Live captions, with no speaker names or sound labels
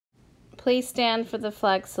Please stand for the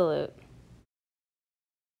flag salute.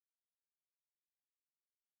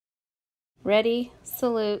 Ready,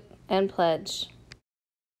 salute, and pledge.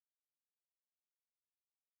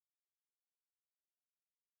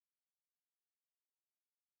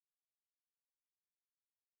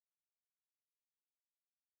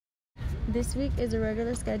 This week is a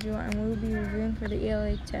regular schedule and we will be reviewing for the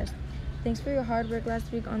ELA test. Thanks for your hard work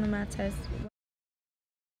last week on the math test.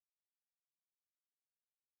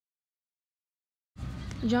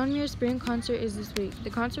 John Muir Spring Concert is this week.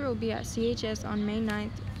 The concert will be at CHS on May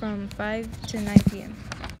 9th from 5 to 9 p.m.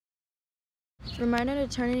 Reminder to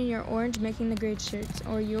turn in your orange Making the Grade shirts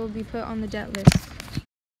or you will be put on the debt list.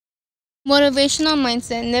 Motivational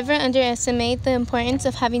mindset. Never underestimate the importance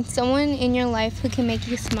of having someone in your life who can make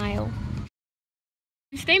you smile.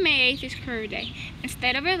 Wednesday, May 8th is Career Day.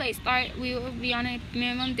 Instead of a late start, we will be on a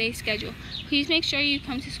minimum day schedule. Please make sure you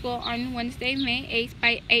come to school on Wednesday, May 8th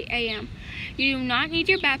by 8 a.m. You do not need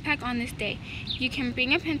your backpack on this day. You can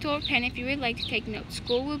bring a pencil or pen if you would like to take notes.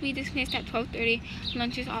 School will be dismissed at 12:30.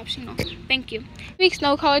 Lunch is optional. Thank you. This week's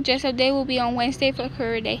No College Dress Up Day will be on Wednesday for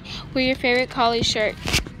Career Day. Wear your favorite college shirt.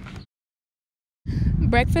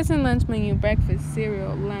 Breakfast and lunch menu: breakfast,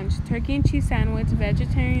 cereal; lunch, turkey and cheese sandwich,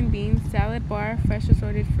 vegetarian beans, salad bar, fresh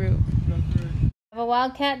assorted fruit. Have a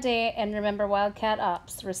Wildcat Day and remember Wildcat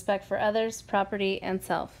Ops, respect for others, property, and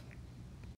self.